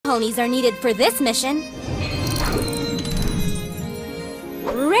ponies are needed for this mission.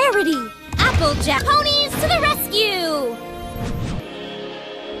 Rarity! Applejack ponies to the rescue!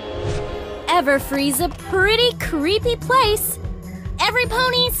 Everfree's a pretty creepy place. Every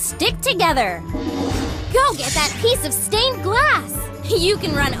pony stick together. Go get that piece of stained glass. You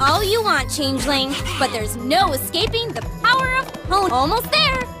can run all you want, Changeling, but there's no escaping the power of pony. Almost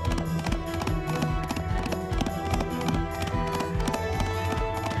there.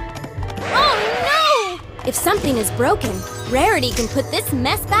 Oh no! If something is broken, Rarity can put this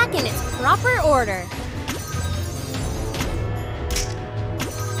mess back in its proper order.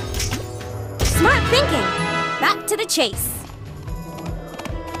 Smart thinking. Back to the chase.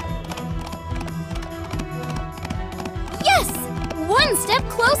 Yes! One step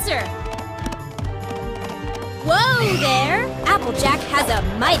closer. Whoa there! Applejack has a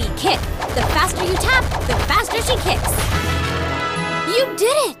mighty kick. The faster you tap, the faster she kicks. You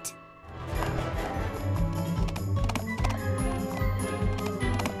did it!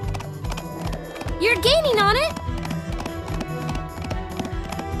 You're gaining on it.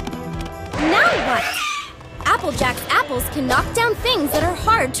 Now what? Applejack's apples can knock down things that are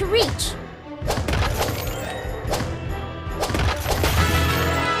hard to reach.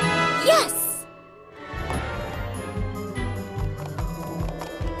 Yes!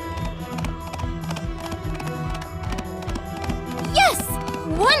 Yes!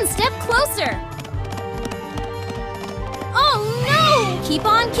 One step closer. Oh no! Keep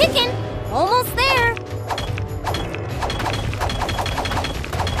on kicking. Almost there.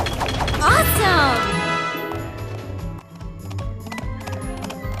 Awesome!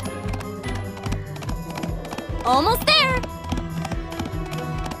 Almost there!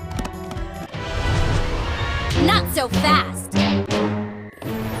 Not so fast!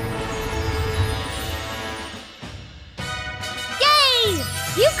 Yay!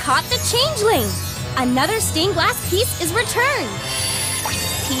 You caught the Changeling! Another stained glass piece is returned!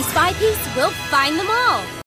 Piece by piece, we'll find them all!